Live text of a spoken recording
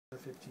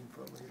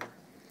15-foot leader.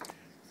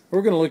 What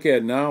we're going to look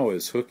at now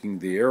is hooking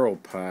the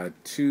AEROPOD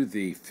to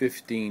the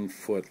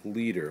 15-foot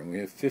leader. And we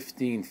have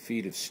 15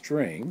 feet of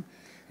string.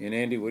 And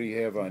Andy, what do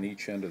you have on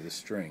each end of the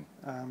string?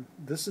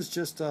 This is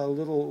just a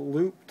little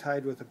loop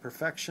tied with a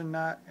perfection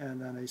knot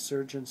and then a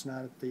surgeon's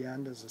knot at the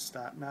end as a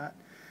stop knot.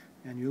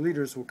 And your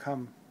leaders will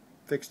come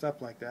fixed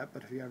up like that,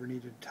 but if you ever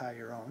needed to tie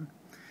your own,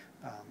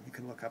 you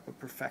can look up a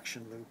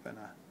perfection loop and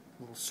a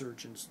little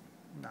surgeon's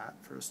knot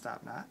for a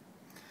stop knot.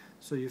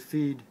 So you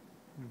feed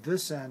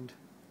this end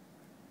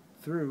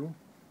through,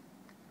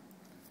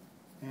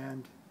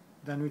 and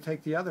then we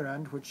take the other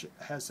end, which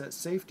has that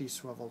safety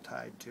swivel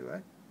tied to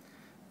it.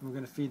 And we're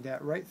going to feed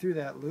that right through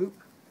that loop,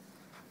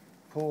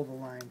 pull the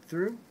line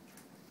through.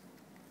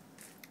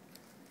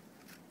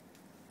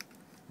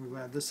 We're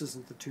glad this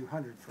isn't the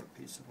 200-foot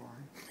piece of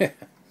line.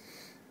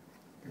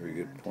 Very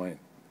good point.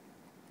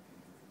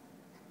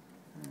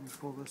 And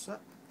pull this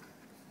up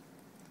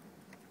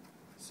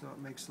so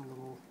it makes a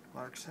little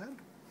lark's head.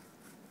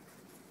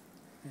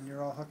 And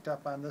you're all hooked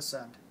up on this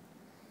end.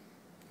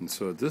 And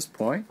so at this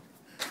point,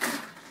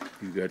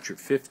 you've got your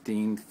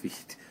 15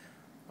 feet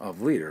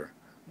of leader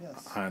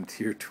Yes.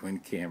 onto your twin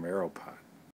cam AEROPOD.